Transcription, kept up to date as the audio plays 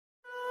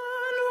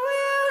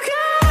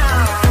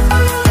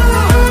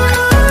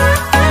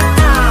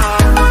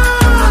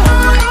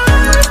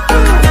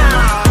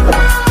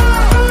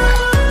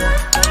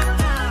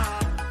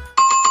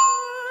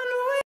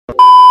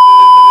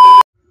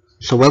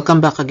So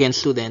welcome back again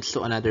students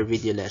to another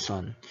video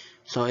lesson.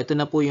 So ito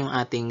na po yung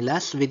ating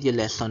last video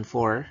lesson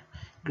for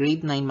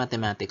grade 9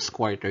 Mathematics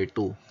quarter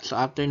 2. So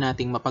after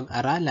nating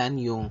mapag-aralan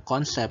yung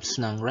concepts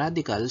ng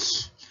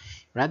radicals,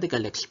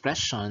 radical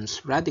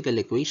expressions,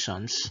 radical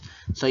equations,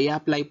 so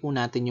i-apply po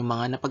natin yung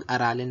mga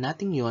napag-aralan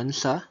natin yon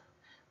sa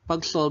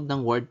pag-solve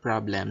ng word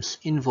problems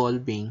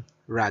involving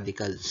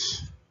radicals.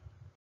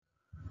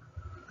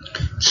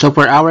 So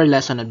for our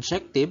lesson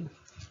objective,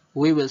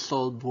 we will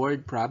solve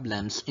word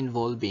problems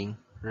involving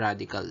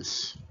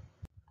radicals.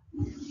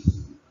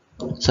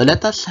 So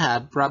let us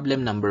have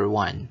problem number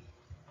 1.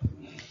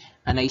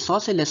 An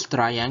isosceles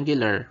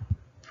triangular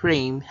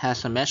frame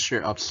has a measure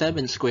of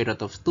 7 square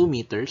root of 2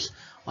 meters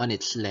on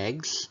its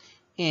legs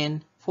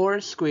and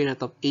 4 square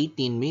root of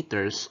 18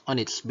 meters on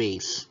its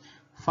base.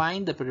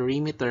 Find the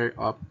perimeter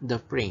of the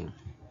frame.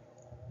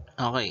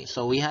 Okay,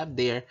 so we have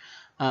there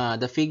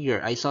the figure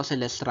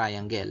isosceles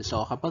triangle.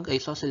 So kapag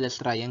isosceles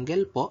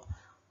triangle po,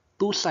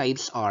 two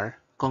sides are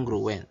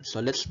congruent.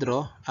 So let's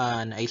draw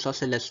an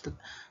isosceles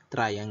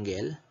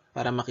triangle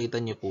para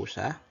makita nyo po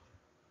siya.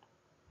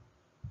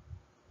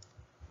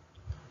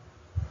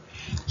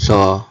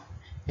 So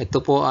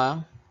ito po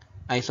ang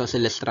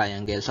isosceles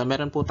triangle. So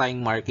meron po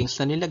tayong markings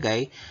na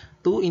nilagay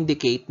to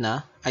indicate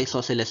na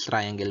isosceles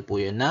triangle po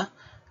yun na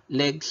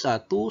legs,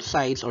 two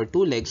sides or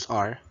two legs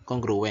are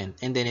congruent.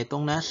 And then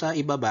itong nasa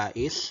ibaba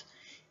is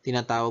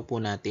tinatawag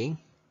po nating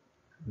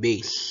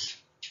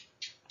base.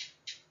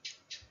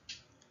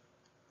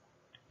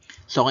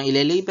 So, kung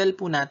i-label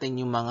po natin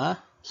yung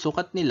mga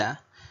sukat nila,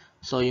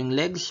 so yung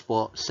legs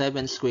po,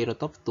 7 square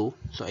root of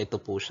 2. So,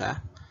 ito po siya.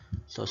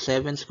 So,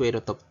 7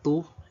 square root of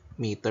 2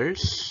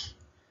 meters.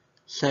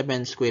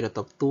 7 square root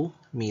of 2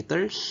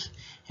 meters.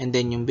 And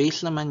then, yung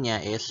base naman niya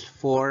is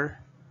 4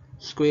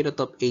 square root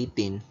of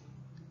 18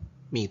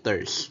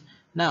 meters.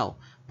 Now,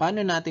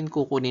 paano natin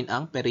kukunin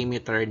ang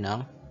perimeter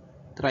ng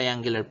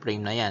triangular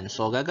frame na yan?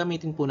 So,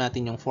 gagamitin po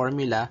natin yung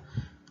formula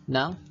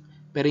ng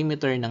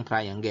perimeter ng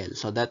triangle.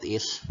 So, that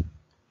is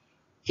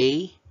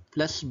A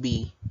plus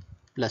B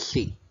plus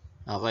C.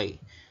 Okay.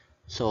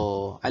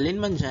 So,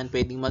 alin man dyan,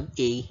 pwedeng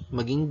mag-A,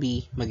 maging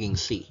B, maging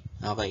C.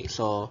 Okay.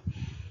 So,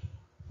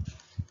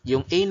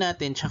 yung A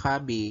natin tsaka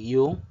B,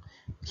 yung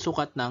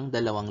sukat ng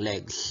dalawang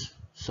legs.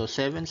 So,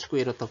 7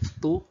 square root of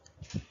 2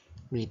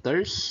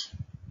 meters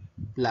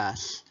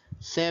plus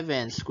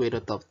 7 square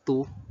root of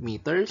 2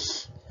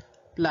 meters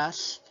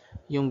plus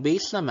yung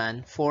base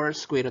naman, 4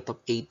 square root of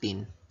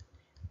 18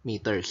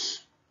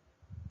 meters.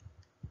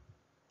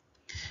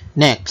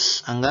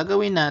 Next, ang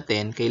gagawin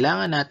natin,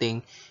 kailangan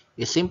nating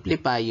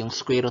i-simplify yung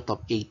square root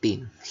of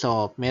 18.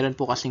 So, meron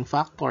po kasing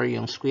factor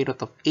yung square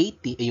root of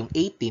 80, yung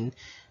 18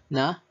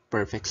 na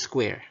perfect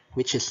square,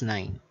 which is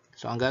 9.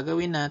 So, ang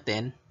gagawin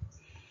natin,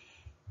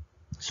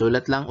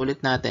 sulat lang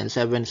ulit natin,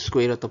 7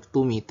 square root of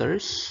 2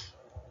 meters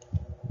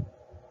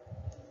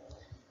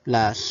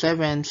plus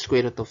 7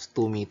 square root of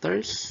 2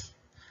 meters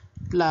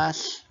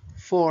plus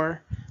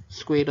 4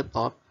 square root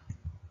of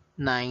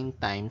 9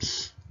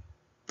 times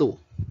 2.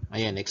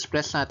 Ayan,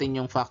 express natin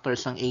yung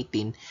factors ng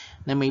 18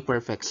 na may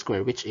perfect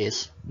square, which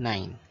is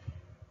 9.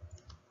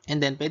 And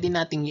then, pwede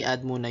natin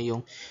i-add muna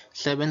yung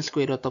 7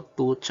 square root of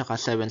 2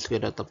 tsaka 7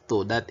 square root of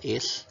 2. That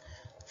is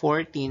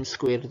 14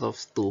 square root of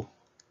 2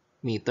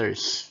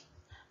 meters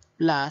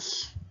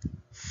plus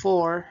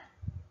 4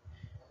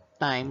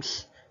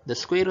 times the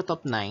square root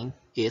of 9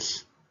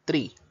 is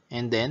 3.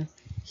 And then,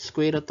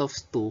 square root of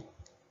 2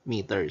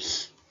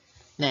 meters.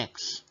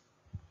 Next,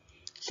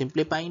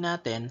 simplify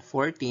natin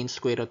 14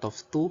 square root of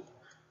 2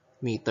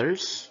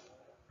 meters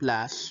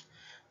plus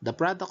the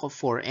product of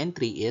 4 and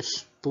 3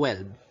 is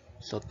 12.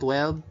 So,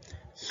 12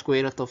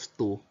 square root of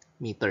 2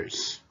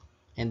 meters.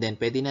 And then,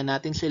 pwede na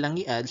natin silang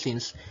i-add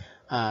since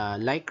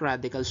like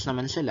radicals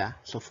naman sila.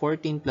 So,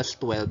 14 plus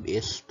 12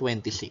 is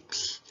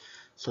 26.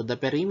 So, the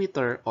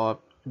perimeter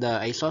of the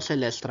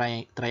isosceles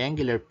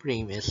triangular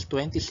frame is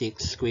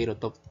 26 square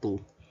root of 2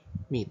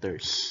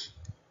 meters.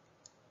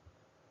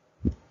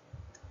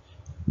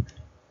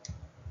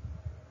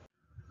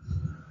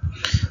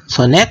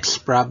 So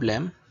next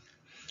problem,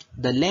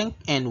 the length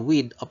and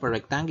width of a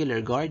rectangular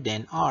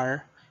garden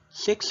are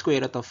 6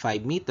 square root of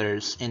 5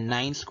 meters and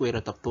 9 square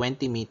root of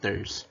 20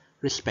 meters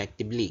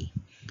respectively.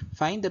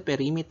 Find the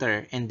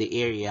perimeter and the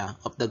area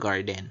of the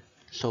garden.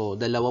 So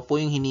dalawa po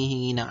yung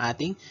hinihingi ng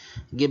ating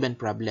given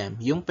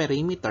problem, yung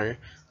perimeter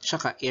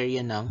tsaka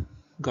area ng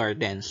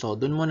garden. So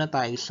dun muna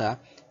tayo sa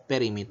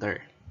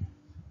perimeter.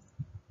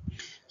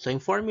 So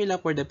yung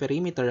formula for the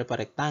perimeter of a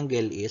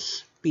rectangle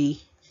is P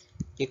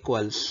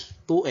equals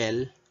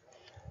 2L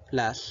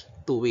plus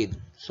 2 width.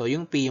 So,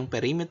 yung P yung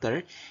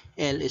perimeter,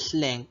 L is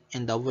length,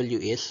 and W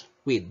is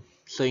width.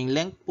 So, yung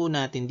length po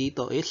natin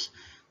dito is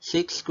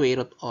 6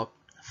 square root of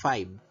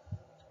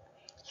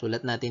 5.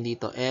 Sulat natin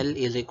dito, L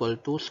is equal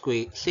to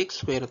 6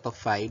 square root of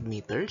 5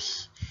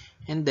 meters.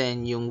 And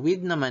then, yung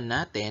width naman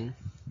natin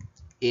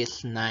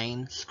is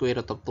 9 square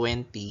root of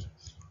 20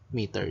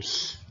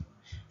 meters.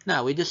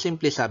 Now, we just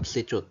simply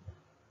substitute.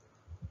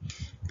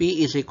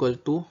 P is equal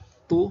to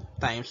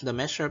 2 times the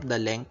measure of the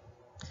length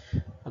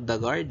of the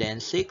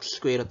garden, 6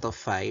 square root of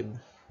 5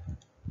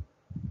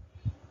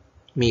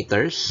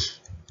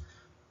 meters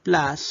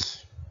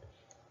plus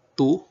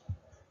 2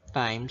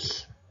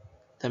 times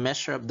the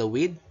measure of the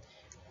width,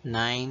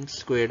 9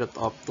 square root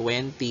of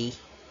 20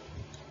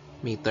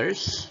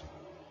 meters.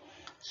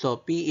 So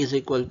P is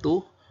equal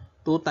to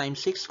 2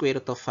 times 6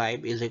 square root of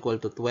 5 is equal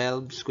to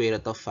 12 square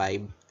root of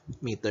 5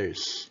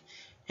 meters.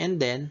 And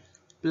then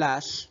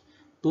plus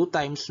 2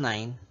 times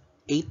 9,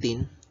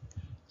 18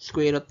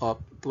 square root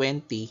of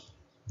 20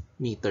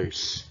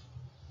 meters.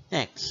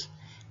 Next,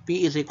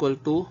 P is equal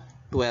to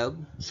 12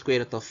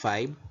 square root of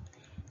 5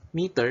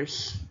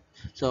 meters.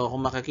 So,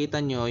 kung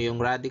makikita nyo, yung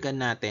radical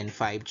natin,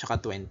 5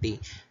 tsaka 20.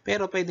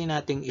 Pero pwede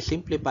nating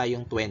isimplify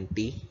yung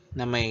 20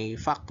 na may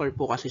factor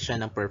po kasi siya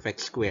ng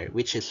perfect square,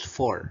 which is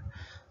 4.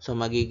 So,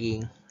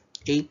 magiging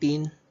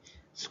 18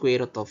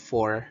 square root of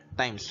 4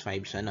 times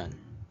 5 siya nun.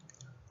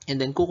 And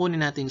then,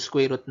 kukunin natin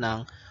square root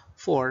ng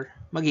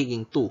 4,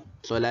 magiging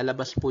 2. So,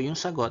 lalabas po yung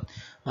sagot,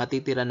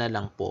 matitira na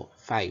lang po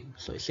 5.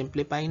 So,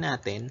 simplify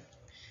natin,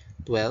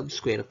 12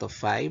 square root of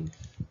 5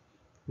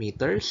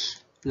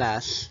 meters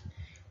plus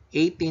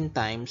 18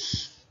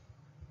 times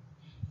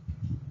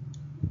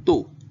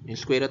 2, yung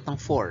square root ng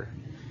 4,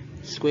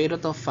 square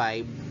root of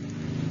 5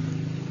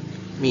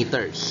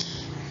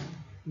 meters.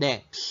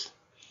 Next,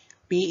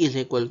 P is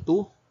equal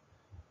to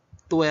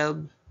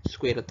 12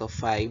 square root of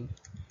 5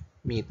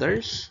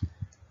 meters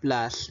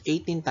plus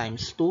 18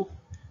 times 2,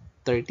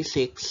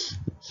 36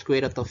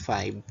 square root of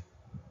 5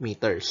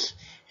 meters.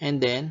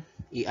 And then,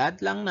 i-add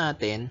lang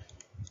natin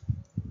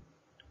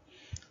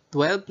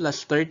 12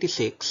 plus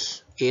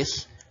 36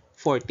 is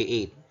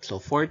 48. So,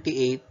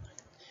 48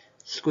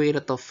 square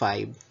root of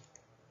 5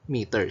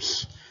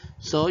 meters.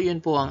 So,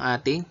 yun po ang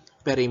ating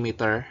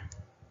perimeter.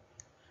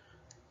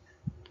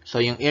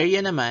 So, yung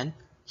area naman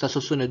sa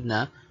susunod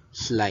na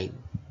slide.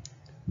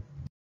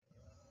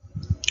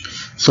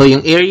 So,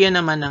 yung area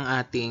naman ng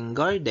ating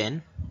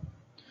garden,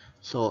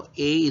 so,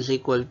 A is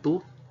equal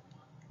to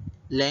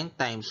length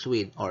times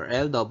width or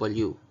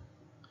LW.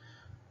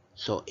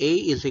 So, A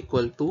is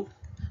equal to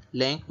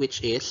length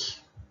which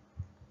is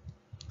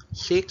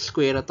 6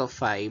 square root of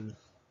 5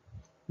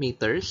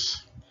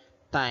 meters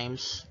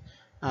times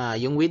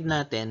yung width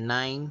natin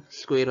 9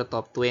 square root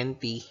of 20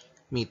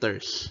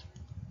 meters.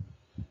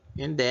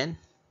 And then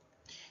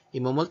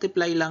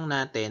i-multiply lang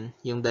natin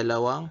yung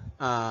dalawang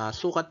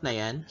sukat na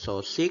yan. So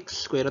 6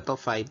 square root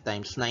of 5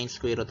 times 9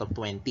 square root of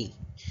 20.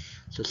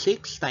 So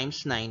 6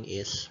 times 9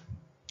 is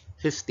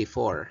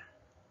 54.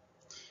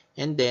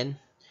 And then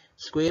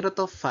square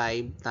root of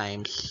 5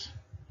 times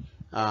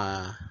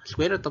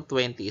square root of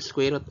 20 is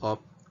square root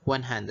of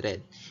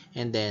 100.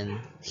 And then,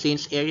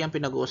 since area ang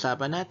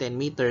pinag-uusapan natin,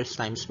 meters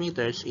times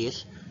meters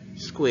is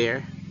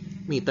square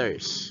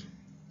meters.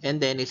 And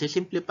then,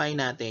 isi-simplify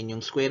natin yung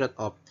square root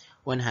of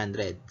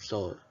 100.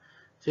 So,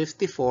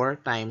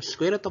 54 times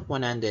square root of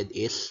 100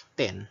 is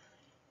 10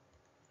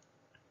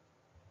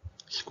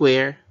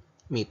 square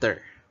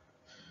meter.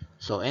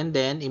 So, and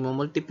then,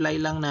 i-multiply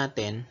lang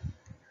natin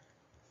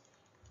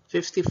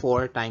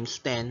 54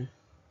 times 10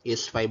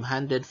 is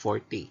 540.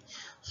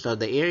 So,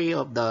 the area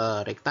of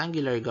the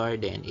rectangular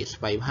garden is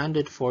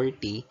 540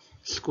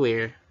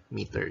 square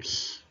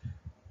meters.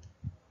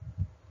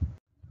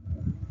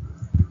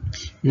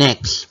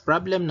 Next,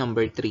 problem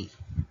number 3.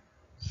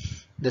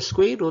 The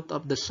square root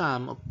of the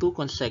sum of two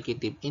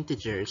consecutive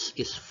integers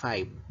is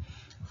 5.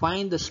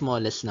 Find the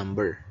smallest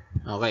number.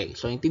 Okay,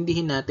 so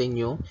intindihin natin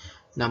yung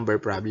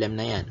number problem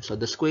na yan. So,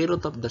 the square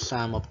root of the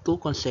sum of two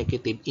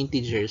consecutive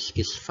integers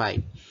is 5.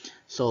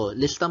 So,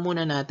 lista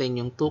muna natin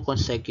yung two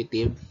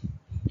consecutive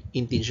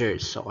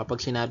integers. So,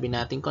 kapag sinabi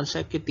natin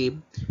consecutive,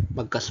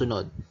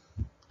 magkasunod.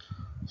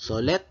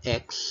 So, let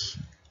x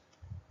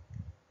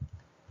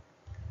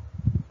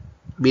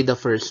be the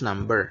first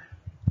number.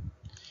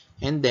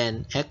 And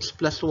then, x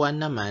plus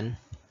 1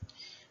 naman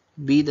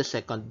be the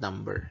second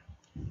number.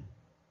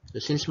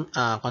 So, since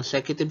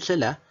consecutive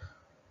sila,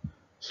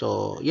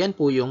 so, yan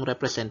po yung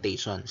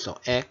representation. So,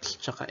 x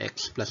tsaka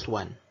x plus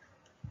 1.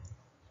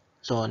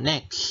 So,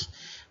 next,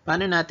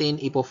 paano natin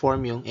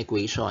ipo-form yung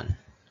equation?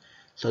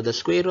 So, the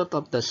square root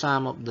of the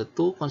sum of the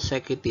two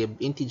consecutive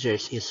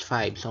integers is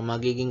 5. So,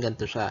 magiging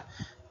ganito siya.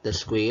 The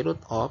square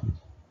root of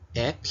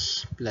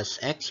x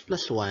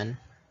plus 1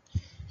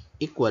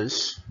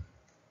 equals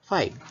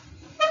 5.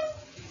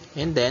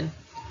 And then,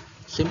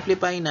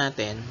 simplify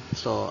natin.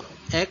 So,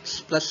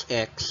 x plus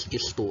x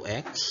is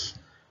 2x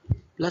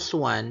plus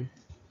 1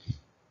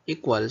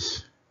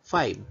 equals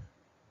 5.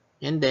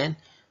 And then,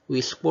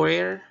 we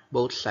square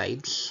both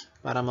sides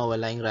para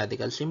mawala yung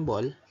radical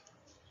symbol.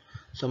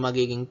 So,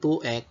 magiging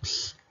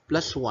 2x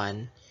plus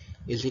 1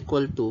 is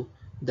equal to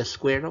the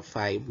square of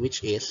 5,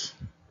 which is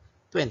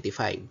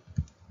 25.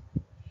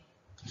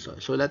 So,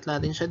 sulat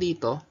natin siya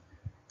dito.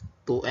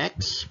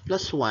 2x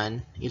plus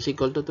 1 is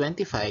equal to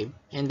 25.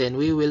 And then,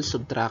 we will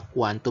subtract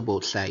 1 to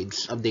both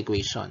sides of the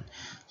equation.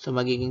 So,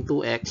 magiging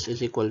 2x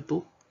is equal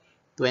to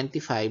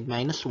 25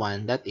 minus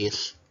 1, that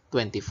is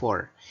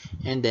 24.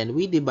 And then,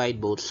 we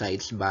divide both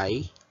sides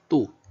by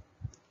 2.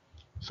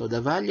 So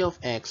the value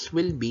of x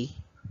will be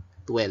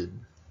 12.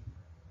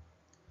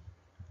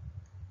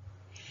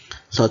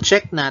 So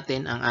check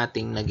natin ang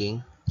ating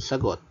naging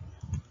sagot.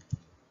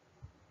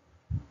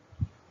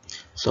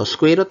 So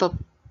square root of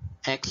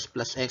x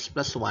plus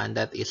 1,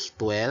 that is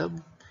 12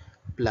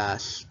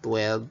 plus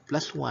 12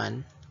 plus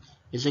 1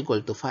 is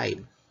equal to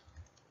 5.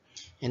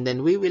 And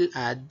then we will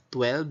add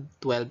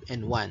 12, 12,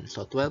 and 1.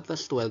 So 12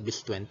 plus 12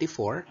 is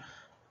 24,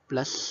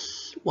 plus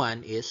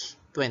 1 is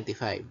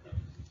 25,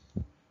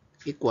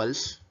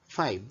 equals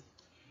 5.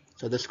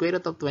 So the square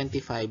root of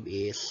 25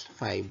 is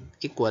 5,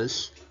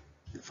 equals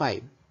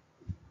 5.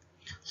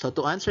 So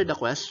to answer the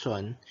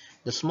question,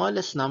 the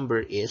smallest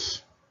number is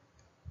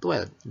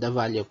 12, the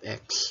value of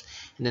x.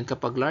 And then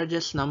kapag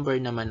largest number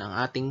naman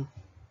ang ating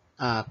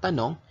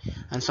tanong,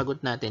 ang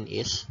sagot natin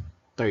is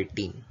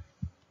 13.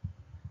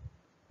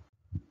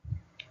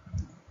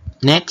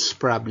 Next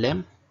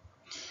problem.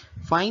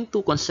 Find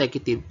two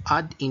consecutive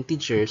odd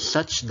integers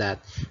such that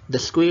the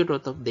square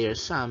root of their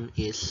sum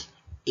is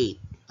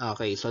 8.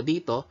 Okay, so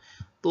dito,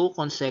 two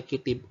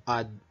consecutive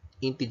odd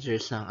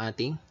integers ng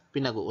ating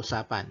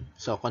pinag-uusapan.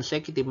 So,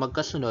 consecutive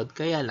magkasunod,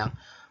 kaya lang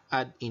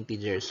odd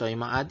integers. So,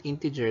 yung mga odd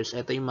integers,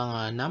 ito yung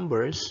mga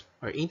numbers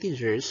or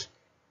integers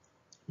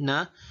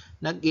na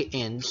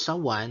nag-e-end sa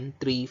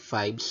 1, 3,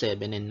 5,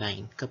 7, and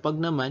 9.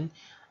 Kapag naman,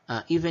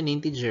 even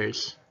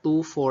integers,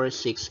 2, 4,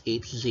 6,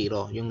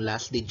 8, 0, yung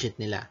last digit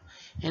nila.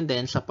 And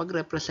then, sa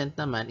pag-represent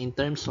naman, in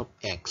terms of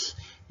x,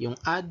 yung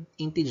odd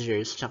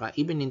integers tsaka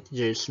even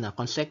integers na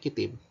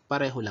consecutive,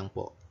 pareho lang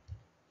po.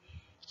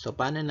 So,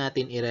 paano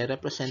natin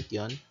i-represent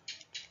yon?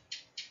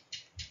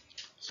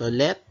 So,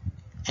 let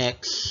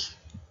x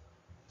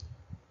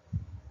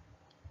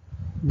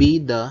be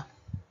the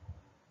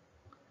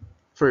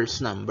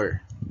first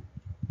number.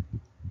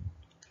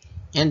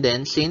 And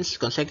then, since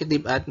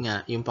consecutive odd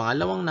nga, yung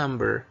pangalawang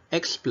number,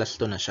 x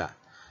plus 2 na siya.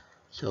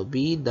 So,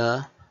 be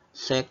the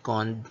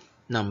second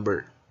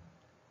number.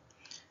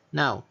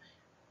 Now,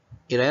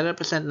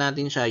 i-represent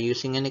natin siya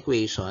using an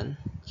equation.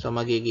 So,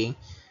 magiging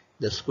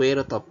the square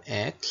root of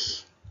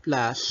x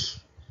plus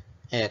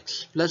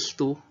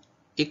 2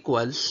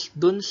 equals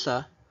dun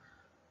sa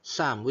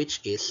sum,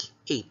 which is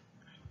 8.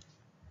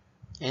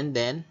 And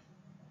then,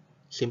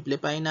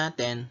 simplify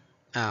natin,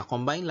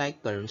 combine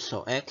like terms.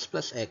 So, x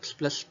plus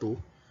 2,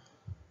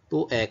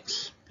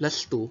 2x plus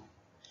 2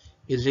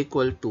 is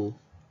equal to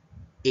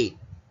 8.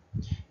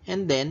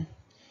 And then,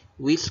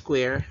 we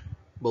square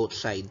both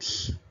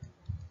sides.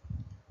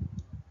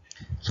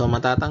 So,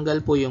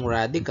 matatanggal po yung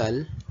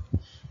radical.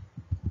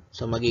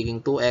 So,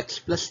 magiging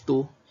 2x plus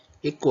 2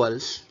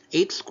 equals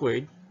 8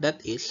 squared,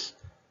 that is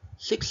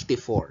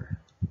 64.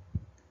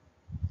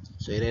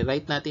 So,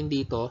 i-rewrite natin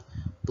dito,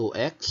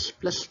 2x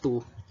plus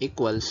 2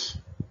 equals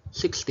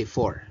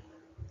 64.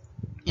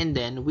 And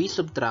then, we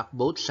subtract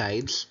both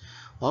sides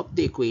of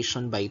the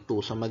equation by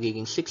 2. So,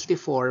 magiging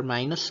 64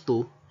 minus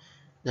 2,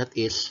 that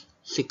is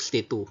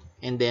 62.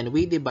 And then,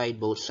 we divide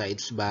both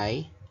sides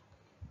by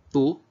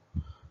 2.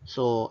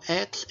 So,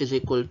 x is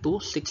equal to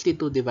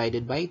 62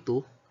 divided by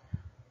 2,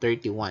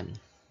 31.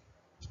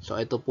 So,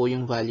 ito po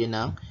yung value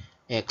ng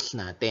x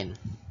natin.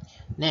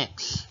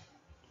 Next,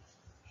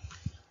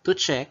 to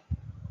check,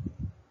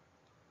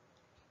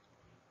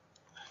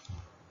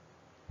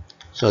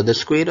 so the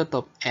square root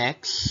of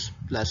x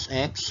plus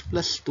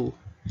 2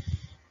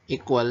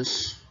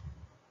 equals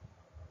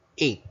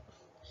 8.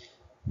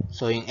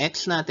 So, yung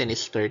x natin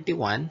is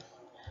 31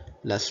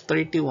 plus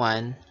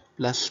 31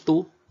 plus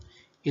 2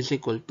 is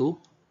equal to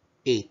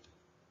 8.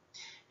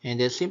 And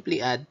then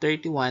simply add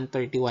 31,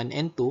 31,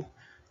 and 2.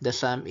 The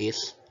sum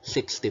is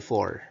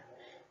 64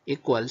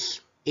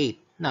 equals 8.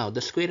 Now,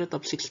 the square root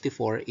of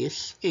 64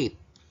 is 8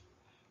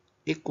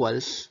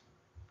 equals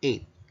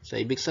 8. So,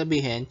 ibig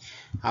sabihin,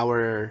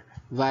 our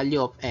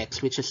value of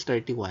x, which is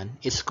 31,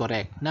 is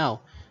correct.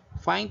 Now,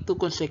 find two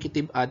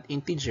consecutive odd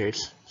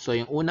integers. So,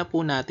 yung una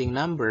po nating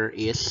number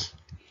is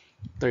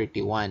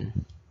 31.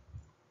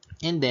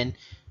 And then,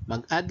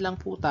 mag-add lang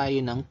po tayo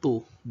ng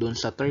 2 dun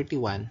sa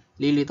 31.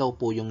 Lilitaw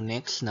po yung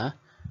next na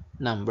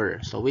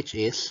number. So, which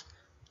is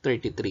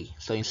 33.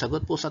 So, yung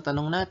sagot po sa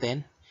tanong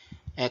natin,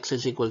 x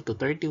is equal to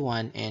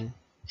 31 and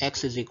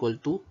x is equal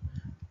to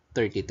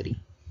 33.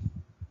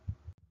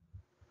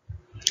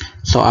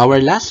 So, our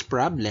last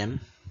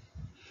problem,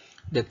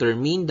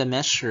 determine the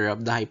measure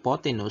of the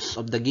hypotenuse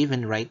of the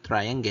given right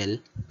triangle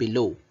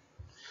below.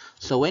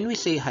 So, when we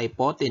say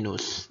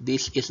hypotenuse,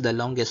 this is the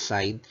longest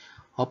side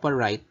of a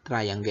right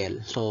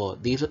triangle. So,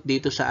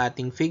 dito sa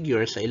ating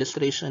figure, sa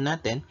illustration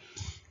natin,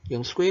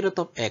 yung square root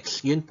of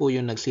x, yun po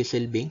yung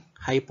nagsisilbing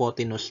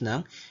hypotenuse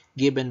ng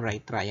given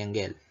right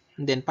triangle.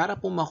 And then, para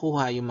po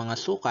makuha yung mga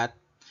sukat,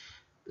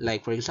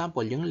 like for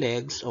example, yung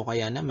legs o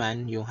kaya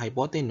naman yung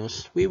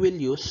hypotenuse, we will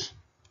use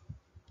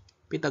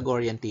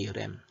Pythagorean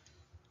theorem.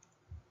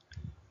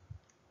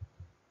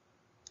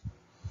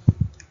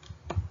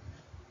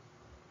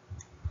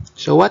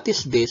 So, what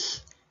is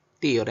this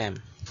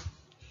theorem?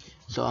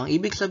 So, ang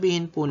ibig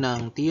sabihin po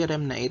ng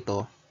theorem na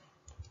ito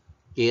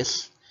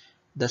is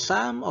the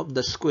sum of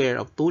the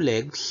square of two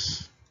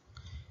legs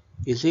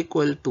is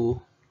equal to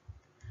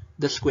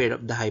the square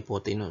of the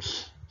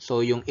hypotenuse.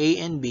 So, yung A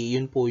and B,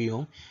 yun po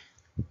yung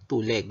 2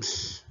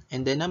 legs.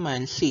 And then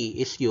naman, C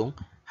is yung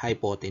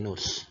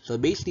hypotenuse. So,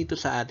 based dito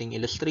sa ating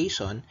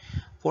illustration,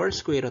 4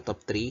 square root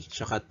of 3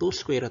 tsaka 2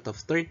 square root of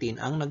 13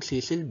 ang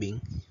nagsisilbing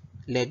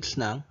legs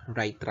ng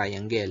right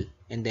triangle.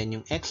 And then,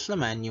 yung X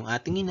naman, yung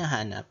ating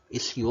hinahanap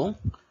is yung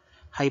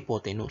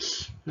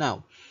hypotenuse.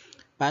 Now,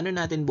 paano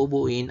natin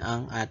bubuuin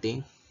ang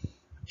ating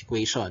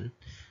equation?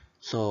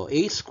 So,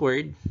 A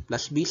squared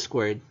plus B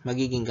squared,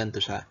 magiging ganito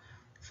siya.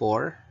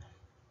 4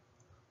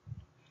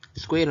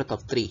 square root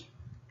of 3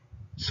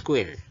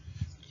 square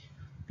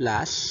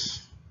plus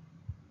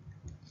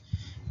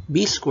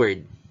B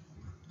squared.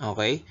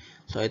 Okay?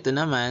 So, ito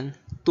naman,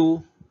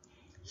 2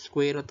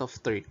 square root of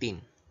 13.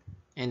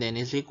 And then,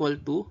 is equal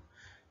to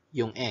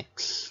yung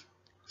X.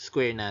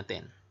 Square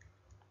natin.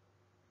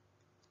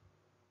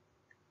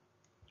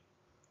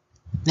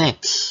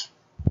 Next.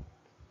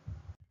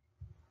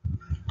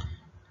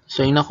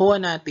 So, yung nakuha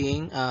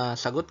nating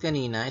sagot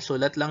kanina,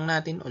 isulat lang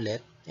natin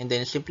ulit. And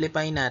then,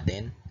 simplify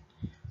natin.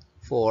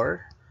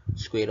 4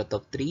 square root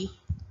of 3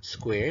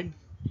 squared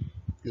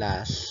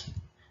plus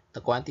the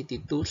quantity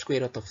 2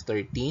 square root of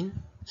 13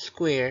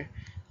 square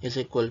is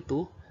equal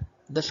to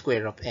the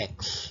square of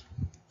X.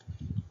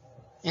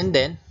 And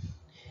then,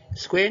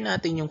 square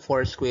natin yung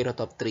 4 square root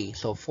of 3.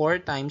 So,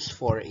 4 times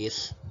 4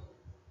 is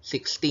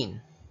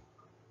 16.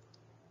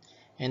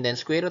 And then,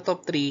 square root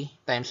of 3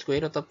 times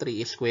square root of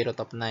 3 is square root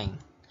of 9.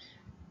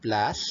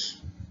 Plus,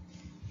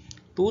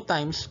 2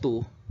 times 2,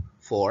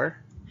 4.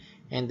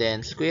 And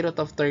then, square root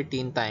of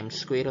 13 times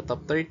square root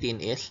of 13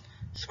 is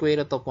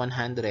square root of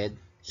 169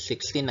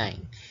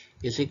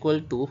 is equal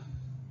to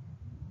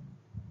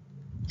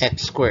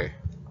X squared.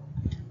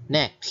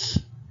 Next,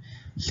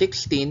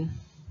 16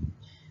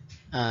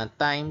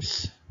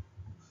 times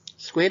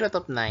square root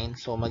of 9.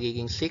 So,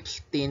 magiging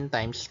 16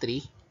 times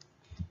 3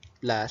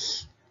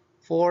 plus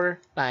 4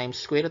 times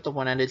square root of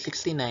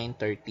 169,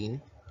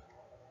 13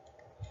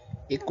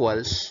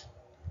 equals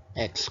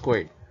X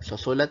squared. So,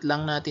 sulat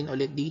lang natin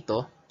ulit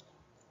dito.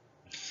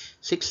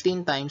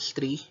 16 times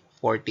 3,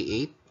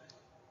 48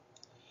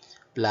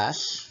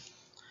 plus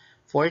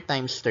 4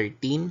 times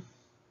 13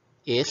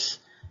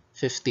 is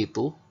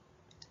 52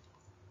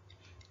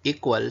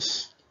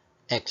 equals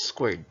X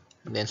squared.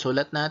 And then,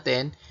 sulat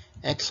natin,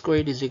 X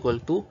squared is equal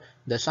to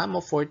the sum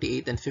of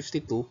 48 and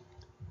 52,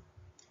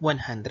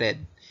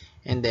 100.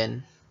 And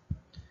then,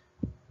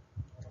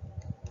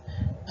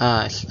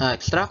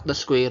 extract the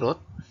square root.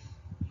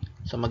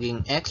 So,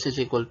 maging X is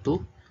equal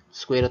to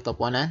square root of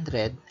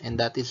 100, and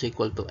that is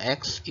equal to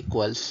X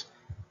equals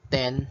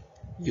 10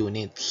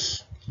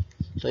 units.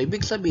 So,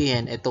 ibig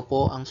sabihin, ito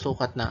po ang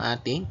sukat ng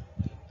ating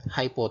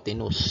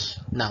hypotenuse.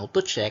 Now,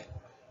 to check,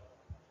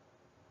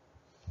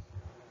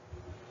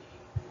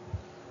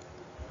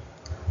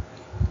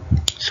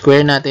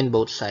 square natin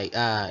both sides.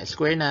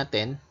 Square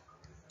natin.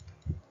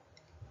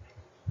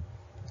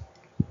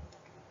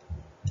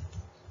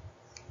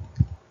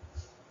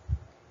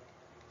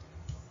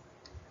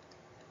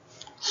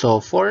 So,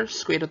 4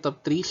 square root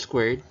of 3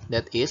 squared,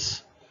 that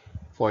is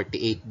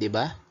 48,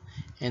 diba?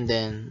 And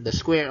then, the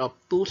square of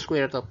 2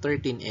 square root of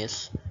 13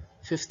 is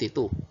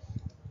 52.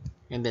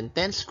 And then,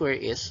 10 square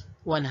is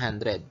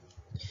 100.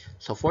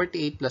 So,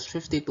 48 plus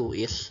 52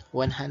 is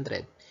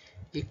 100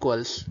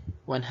 equals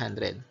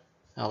 100.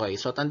 Okay,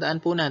 so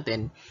tandaan po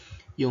natin,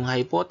 yung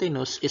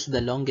hypotenuse is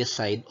the longest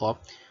side of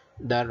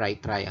the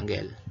right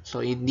triangle.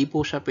 So, hindi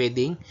po siya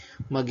pwedeng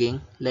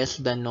maging less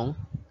than nung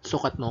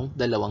sukat nung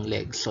dalawang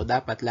legs. So,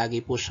 dapat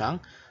lagi po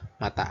siyang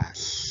mataas.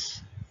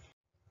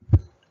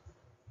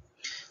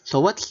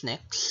 So, what's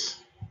next?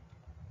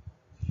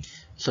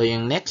 So,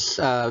 yung next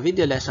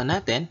video lesson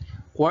natin,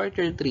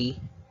 quarter 3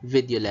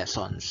 video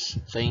lessons.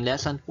 So, yung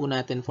lesson po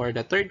natin for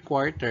the third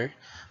quarter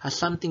has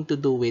something to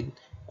do with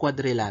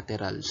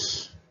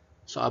quadrilaterals.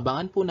 So,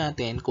 abangan po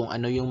natin kung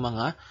ano yung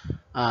mga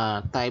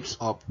types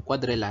of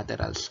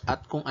quadrilaterals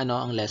at kung ano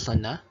ang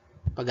lesson na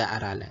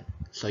pag-aaralan.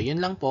 So, yun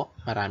lang po.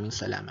 Maraming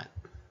salamat.